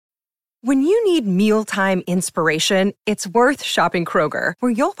When you need mealtime inspiration, it's worth shopping Kroger,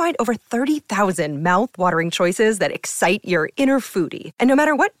 where you'll find over 30,000 mouth-watering choices that excite your inner foodie. And no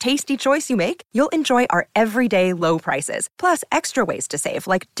matter what tasty choice you make, you'll enjoy our everyday low prices, plus extra ways to save,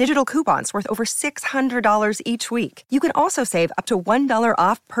 like digital coupons worth over $600 each week. You can also save up to $1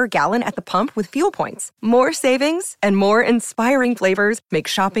 off per gallon at the pump with fuel points. More savings and more inspiring flavors make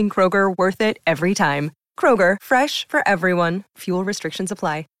shopping Kroger worth it every time. Kroger, fresh for everyone. Fuel restrictions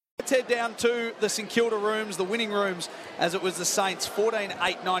apply. Let's head down to the St Kilda rooms, the winning rooms, as it was the Saints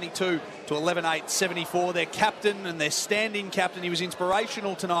 14-8-92 to 11-8-74. Their captain and their standing captain, he was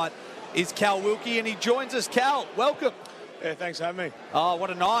inspirational tonight, is Callum Wilkie, and he joins us. Cal, welcome. Yeah, thanks for having me. Oh, what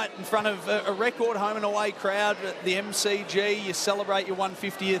a night in front of a record home and away crowd at the MCG. You celebrate your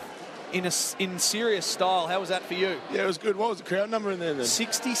 150th in serious style. How was that for you? Yeah, it was good. What was the crowd number in there then?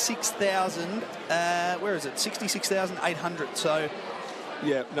 66,000. Where is it? 66,800. So.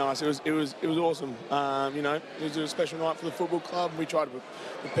 Yeah, nice. It was awesome. It was a special night for the football club. We tried to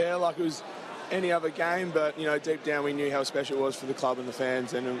prepare like it was any other game, but deep down we knew how special it was for the club and the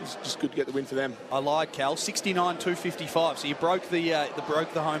fans, and it was just good to get the win for them. I lied, Cal. 69-255. So you broke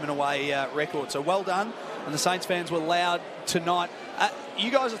the home and away record. So well done. And the Saints fans were loud tonight. You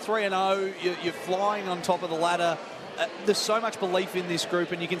guys are 3-0. You're flying on top of the ladder. There's so much belief in this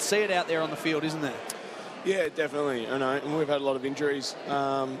group, and you can see it out there on the field, isn't there? Yeah, definitely. I know, and we've had a lot of injuries,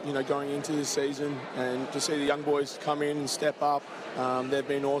 going into this season, and to see the young boys come in and step up, they've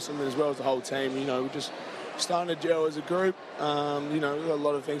been awesome, as well as the whole team. We're just starting to gel as a group. We've got a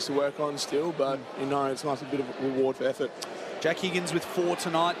lot of things to work on still, but it's nice, a bit of a reward for effort. Jack Higgins with 4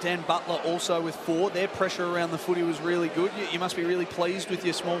 tonight. Dan Butler also with 4. Their pressure around the footy was really good. You must be really pleased with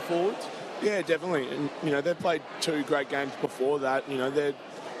your small forwards. Yeah, definitely. And they've played 2 great games before that. Their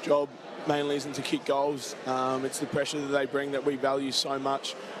job mainly isn't to kick goals. It's the pressure that they bring that we value so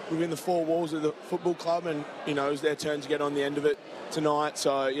much within the 4 walls of the football club, and it was their turn to get on the end of it tonight.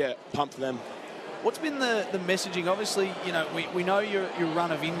 So yeah, pumped for them. What's been the messaging? Obviously, we know your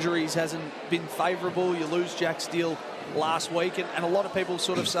run of injuries hasn't been favourable. You lose Jack Steele last week, and a lot of people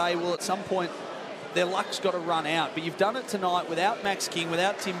sort of say, well, at some point their luck's got to run out. But you've done it tonight without Max King,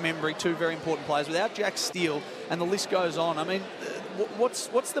 without Tim Membry, 2 very important players, without Jack Steele, and the list goes on. I mean, what's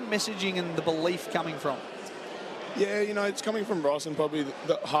the messaging and the belief coming from? Yeah, it's coming from Ross and probably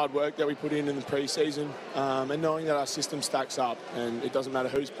the hard work that we put in the pre-season, and knowing that our system stacks up and it doesn't matter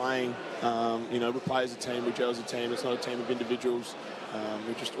who's playing. We play as a team, we gel as a team. It's not a team of individuals.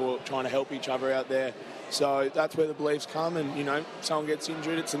 We're just all trying to help each other out there. So that's where the beliefs come, and, someone gets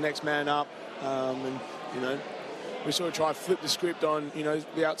injured, it's the next man up. We sort of try to flip the script on,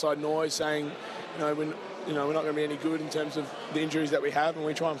 the outside noise saying, we're not going to be any good in terms of the injuries that we have, and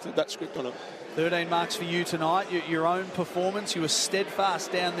we try and flip that script on it. 13 marks for you tonight. Your own performance, you were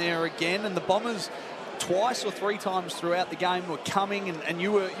steadfast down there again, and the Bombers twice or 3 times throughout the game were coming, and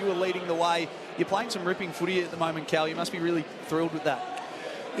you were leading the way. You're playing some ripping footy at the moment, Cal. You must be really thrilled with that.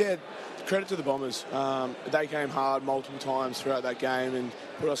 Yeah, credit to the Bombers. They came hard multiple times throughout that game and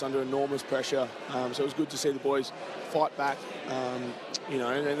put us under enormous pressure. So it was good to see the boys fight back, and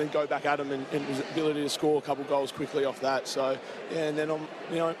then go back at them, and his ability to score a couple goals quickly off that. So, yeah, and then on,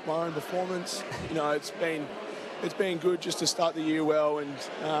 my own performance, it's been good just to start the year well and,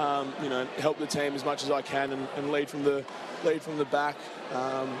 help the team as much as I can and lead from the back,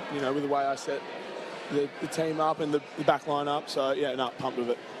 with the way I set the team up and the back line up. So, yeah, pumped with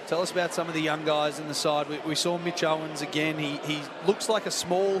it. Tell us about some of the young guys in the side. We saw Mitch Owens again. He looks like a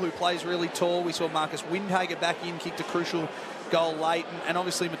small who plays really tall. We saw Marcus Windhager back in, kicked a crucial goal late. And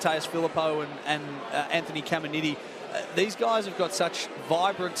obviously Mateus Filippo and Anthony Caminiti. These guys have got such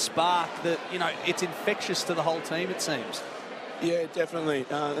vibrant spark that, it's infectious to the whole team, it seems. Yeah, definitely.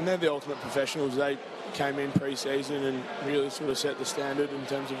 And they're the ultimate professionals. They came in pre-season and really sort of set the standard in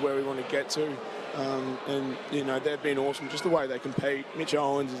terms of where we want to get to. They've been awesome. Just the way they compete. Mitch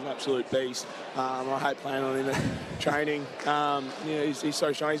Owens is an absolute beast. I hate playing on him at training. He's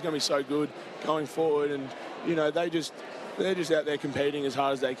so shiny. He's going to be so good going forward. And, they're just out there competing as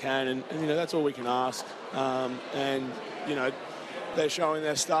hard as they can. And that's all we can ask. They're showing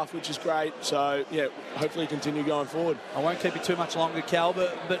their stuff, which is great. So, yeah, hopefully continue going forward. I won't keep you too much longer, Cal, but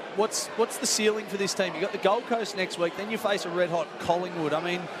what's the ceiling for this team? You've got the Gold Coast next week, then you face a red-hot Collingwood. I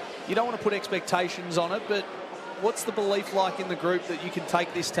mean, you don't want to put expectations on it, but what's the belief like in the group that you can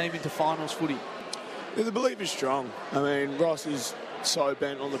take this team into finals footy? Yeah, the belief is strong. I mean, Ross is so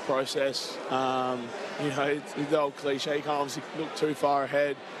bent on the process. It's the old cliche, you can't obviously look too far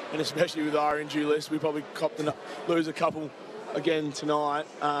ahead, and especially with our injury list, we probably lose a couple again tonight.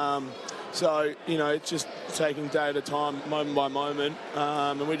 So, you know, it's just taking day at a time, moment by moment,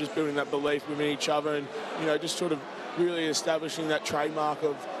 and we're just building that belief within each other and, you know, just sort of really establishing that trademark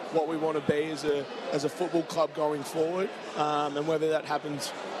of what we want to be as a football club going forward, and whether that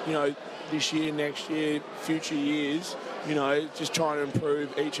happens, you know, this year, next year, future years, you know, just trying to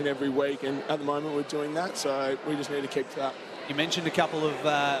improve each and every week, and at the moment we're doing that, so we just need to keep to that. You mentioned a couple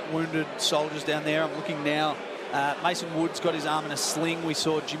of wounded soldiers down there. I'm looking now. Mason Wood's got his arm in a sling. We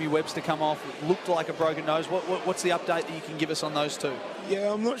saw Jimmy Webster come off. It looked like a broken nose. What's the update that you can give us on those two?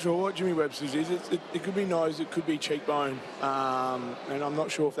 Yeah, I'm not sure what Jimmy Webster's is. It could be nose, it could be cheekbone, and I'm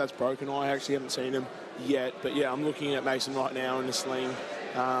not sure if that's broken. I actually haven't seen him yet, but yeah, I'm looking at Mason right now in a sling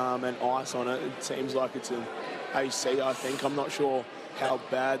and ice on it. It seems like it's an AC, I think. I'm not sure how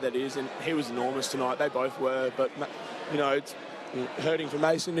bad that is, and he was enormous tonight. They both were, but, you know, it's hurting for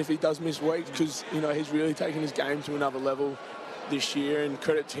Mason if he does miss weeks because, you know, he's really taken his game to another level this year, and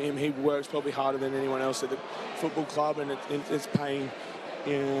credit to him, he works probably harder than anyone else at the football club, and it's paying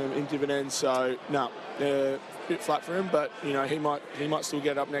in dividends. So, no, a bit flat for him, but, you know, he might still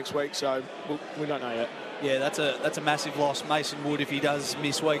get up next week, so we don't know yet. Yeah, that's a massive loss, Mason Wood, if he does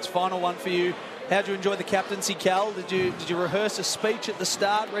miss weeks. Final one for you. How'd you enjoy the captaincy, Cal? Did you rehearse a speech at the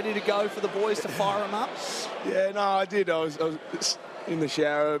start, ready to go for the boys to fire them up? Yeah, no, I did. I was in the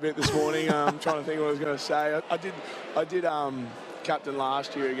shower a bit this morning, trying to think what I was going to say. I did captain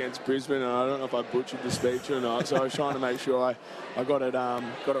last year against Brisbane, and I don't know if I butchered the speech or not. So I was trying to make sure I got it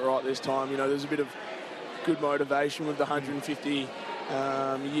right this time. You know, there's a bit of good motivation with the 150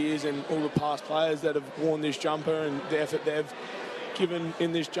 years and all the past players that have worn this jumper and the effort they've given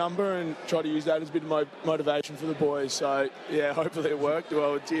in this jumper, and try to use that as a bit of motivation for the boys. So yeah, hopefully it worked.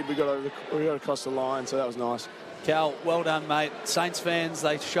 Well, it did. We got across the line, so that was nice. Cal, well done, mate. Saints fans,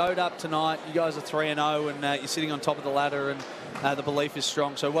 they showed up tonight. You guys are 3-0, and you're sitting on top of the ladder, and the belief is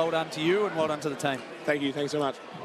strong. So well done to you, and well done to the team. Thank you. Thanks so much.